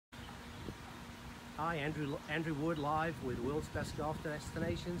Hi, Andrew Wood live with World's Best Golf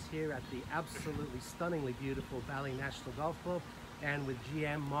Destinations here at the absolutely stunningly beautiful Bali National Golf Club and with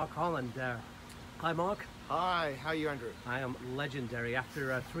GM Mark Holland. Hi Mark. Hi, how are you, Andrew? I am legendary.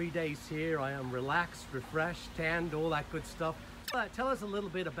 After 3 days here, I am relaxed, refreshed, tanned, all that good stuff. Tell us a little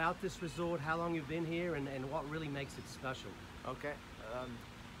bit about this resort, how long you've been here and what really makes it special. Okay.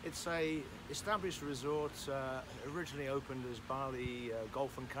 It's a established resort, originally opened as Bali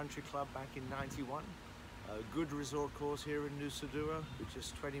Golf and Country Club back in '91. A good resort course here in Nusa Dua, which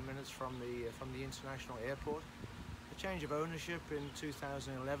is 20 minutes from the international airport. A change of ownership in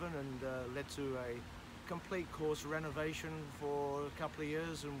 2011 and led to a complete course renovation for a couple of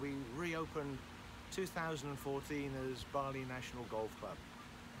years, and we reopened 2014 as Bali National Golf Club.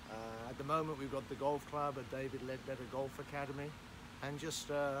 At the moment we've got the golf club, a David Ledbetter Golf Academy, and just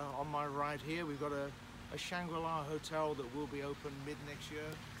on my right here we've got a Shangri-La hotel that will be open mid next year,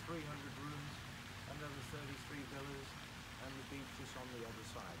 300 rooms, another 33 villas, and the beach is on the other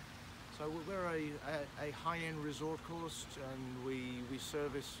side. So we're a high-end resort course, and we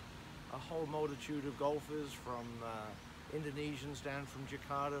service a whole multitude of golfers, from Indonesians down from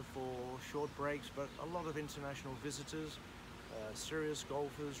Jakarta for short breaks, but a lot of international visitors, serious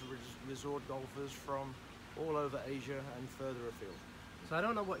golfers, resort golfers from all over Asia and further afield. So I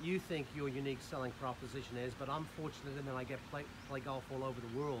don't know what you think your unique selling proposition is, but I'm fortunate in that I get play golf all over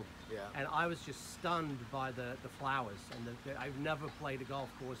the world. Yeah. And I was just stunned by the flowers, and I've never played a golf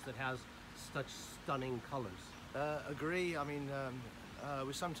course that has such stunning colors. Agree. I mean,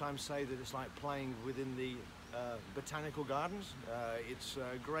 we sometimes say that it's like playing within the botanical gardens. It's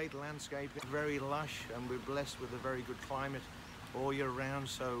a great landscape, very lush, and we're blessed with a very good climate all year round,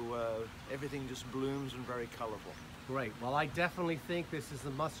 so everything just blooms and very colorful. Great. Well, I definitely think this is a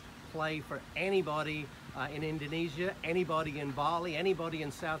must play for anybody in Indonesia, anybody in Bali, anybody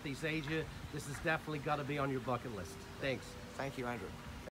in Southeast Asia. This has definitely got to be on your bucket list. Thanks. Thank you, Andrew.